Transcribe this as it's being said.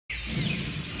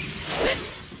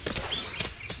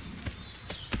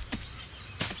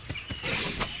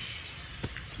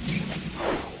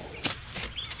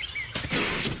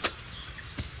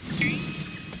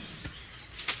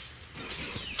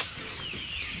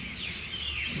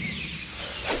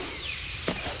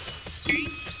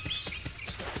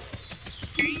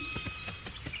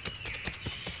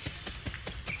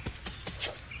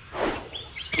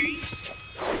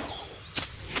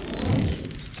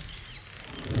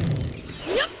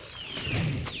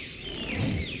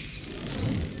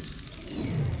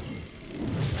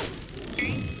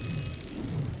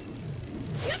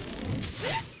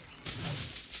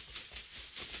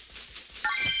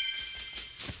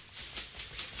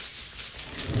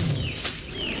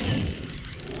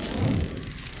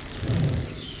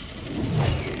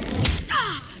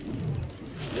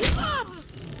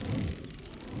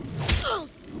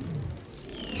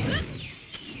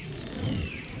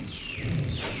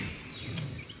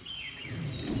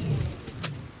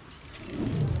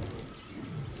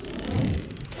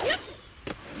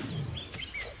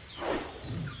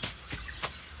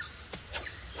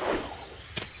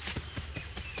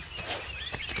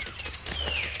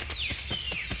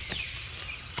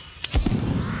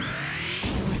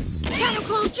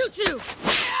clone jutsu!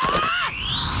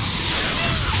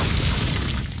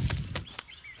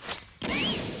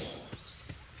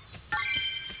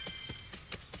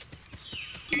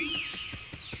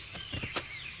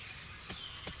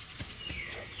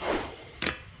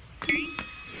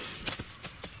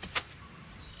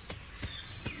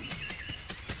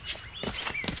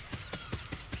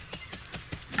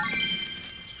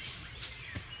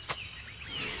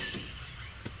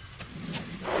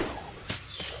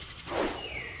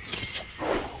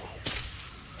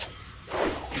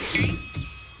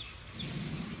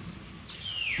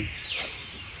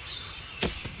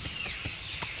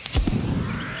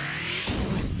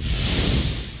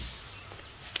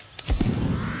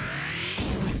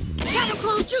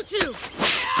 Jutsu!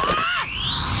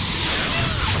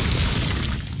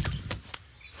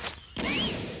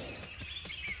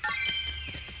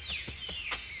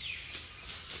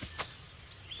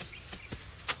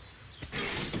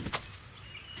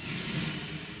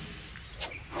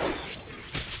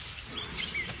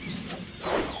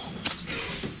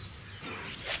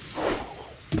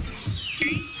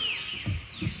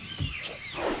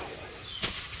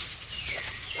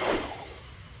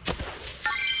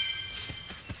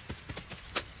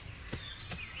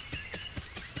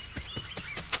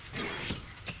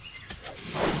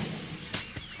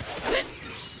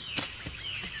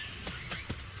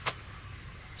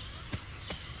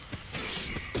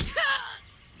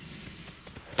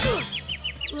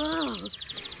 Whoa,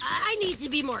 I need to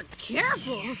be more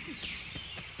careful.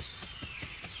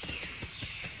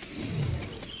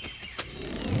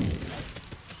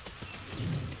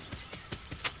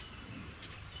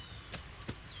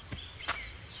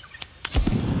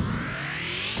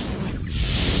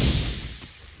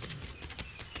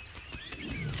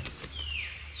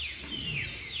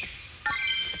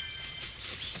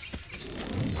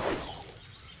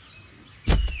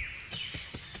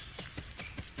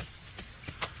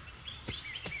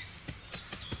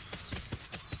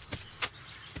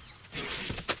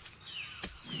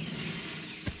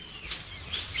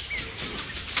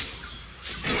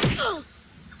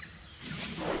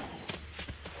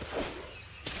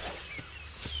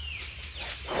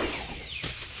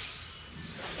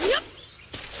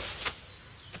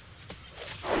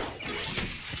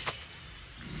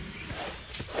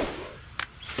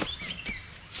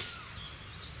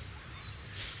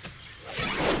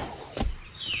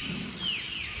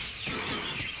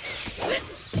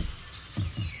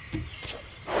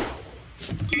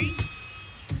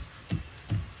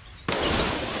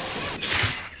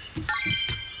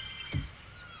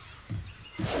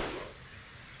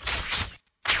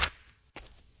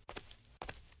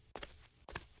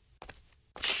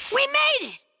 We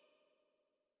made it!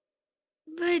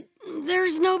 But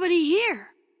there's nobody here.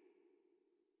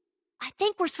 I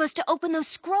think we're supposed to open those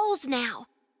scrolls now.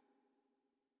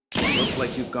 Looks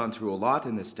like you've gone through a lot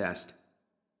in this test.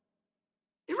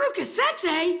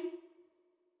 Iruka-sensei!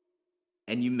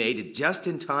 And you made it just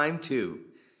in time, too.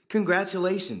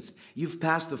 Congratulations, you've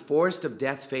passed the Forest of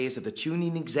Death phase of the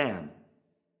Chunin exam.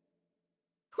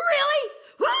 Really?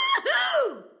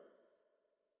 Woohoo!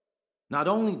 Not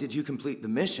only did you complete the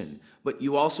mission, but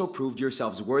you also proved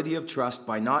yourselves worthy of trust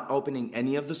by not opening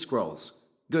any of the scrolls.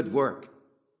 Good work.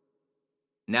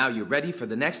 Now you're ready for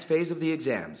the next phase of the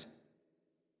exams.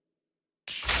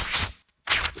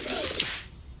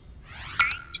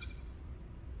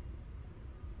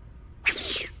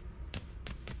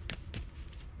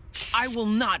 I will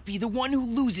not be the one who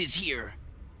loses here.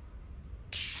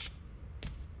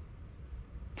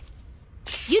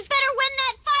 You'd better win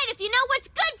that fight if you know what's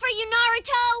good for you,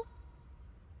 Naruto!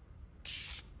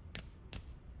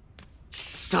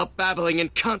 Stop babbling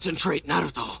and concentrate,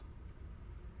 Naruto.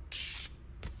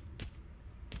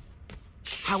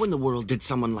 How in the world did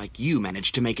someone like you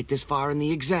manage to make it this far in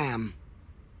the exam?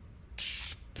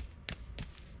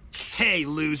 Hey,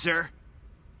 loser!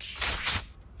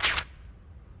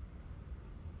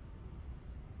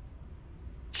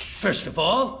 First of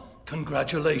all,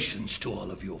 congratulations to all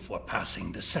of you for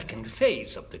passing the second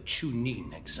phase of the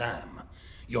Chunin exam.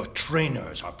 Your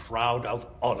trainers are proud of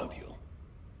all of you.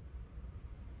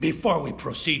 Before we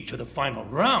proceed to the final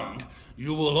round,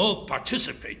 you will all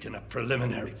participate in a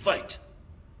preliminary fight.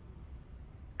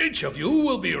 Each of you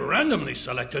will be randomly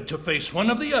selected to face one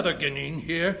of the other genin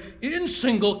here in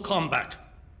single combat.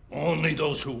 Only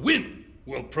those who win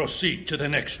will proceed to the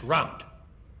next round.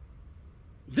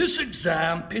 This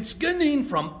exam pits genin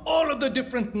from all of the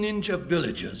different ninja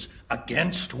villages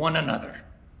against one another.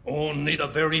 Only the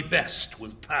very best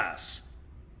will pass.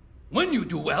 When you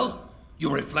do well,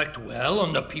 you reflect well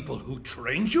on the people who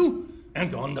trained you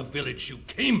and on the village you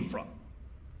came from.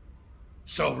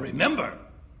 So remember,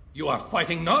 you are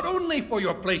fighting not only for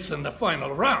your place in the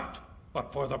final round,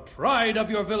 but for the pride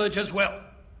of your village as well.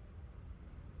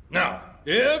 Now,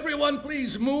 everyone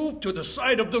please move to the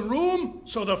side of the room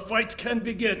so the fight can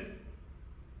begin.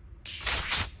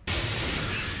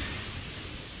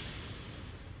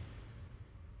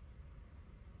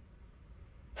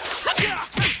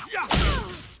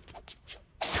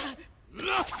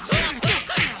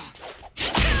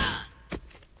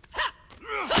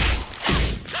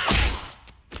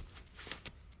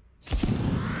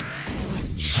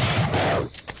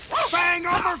 Fang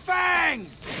over fang!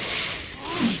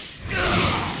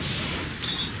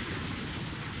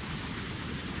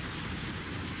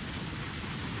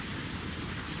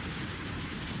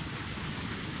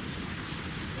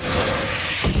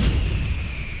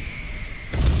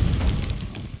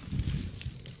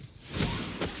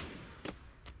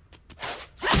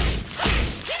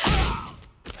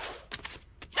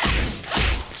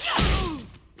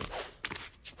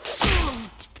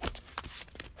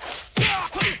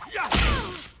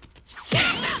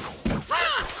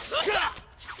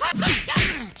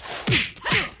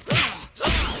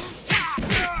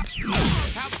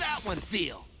 How's that one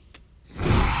feel?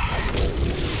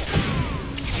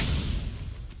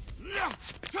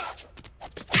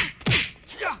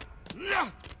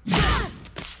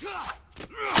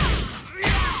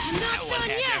 That one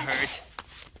had to hurt.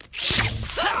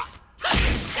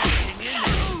 Hang in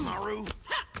there, Maru.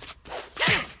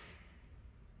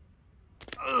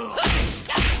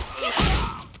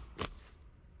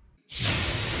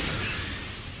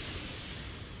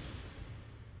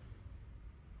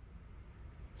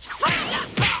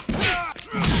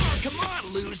 Come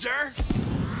on, loser!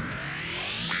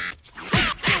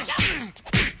 Believe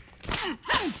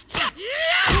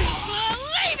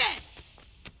it!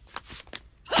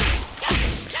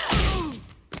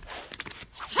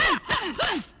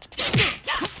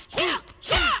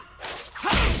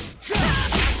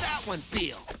 How's that one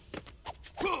feel?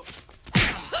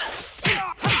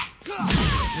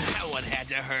 That one had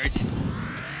to hurt.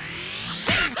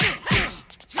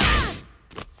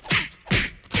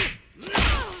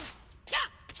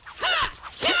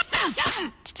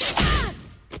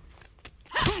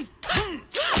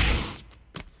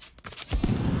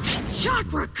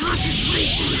 Chakra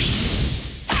concentration!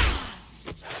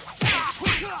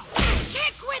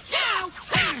 Can't quit now!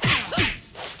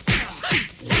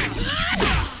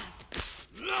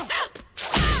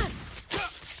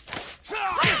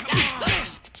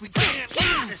 We can't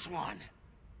lose this one.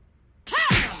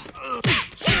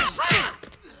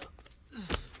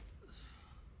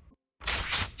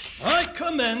 I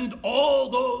commend all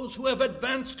those who have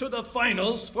advanced to the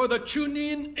finals for the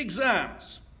Chunin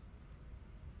exams.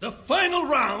 The final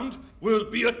round will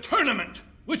be a tournament,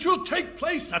 which will take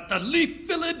place at the Leaf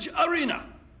Village Arena.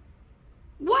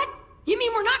 What? You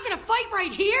mean we're not gonna fight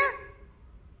right here?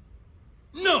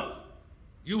 No,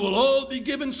 you will all be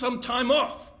given some time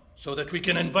off so that we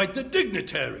can invite the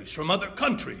dignitaries from other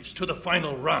countries to the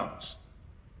final rounds.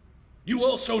 You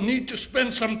also need to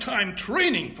spend some time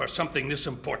training for something this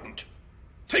important.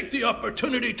 Take the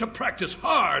opportunity to practice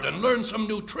hard and learn some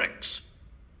new tricks.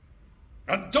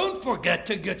 And don't forget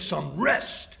to get some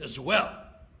rest as well.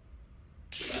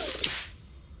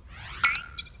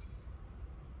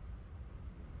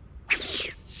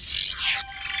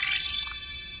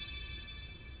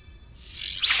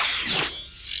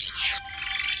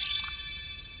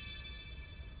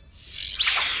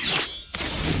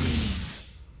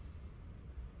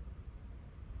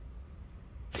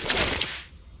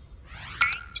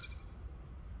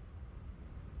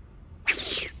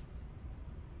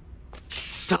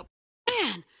 Stop.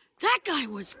 Man, that guy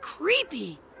was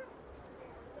creepy.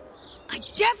 I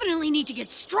definitely need to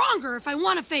get stronger if I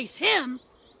want to face him.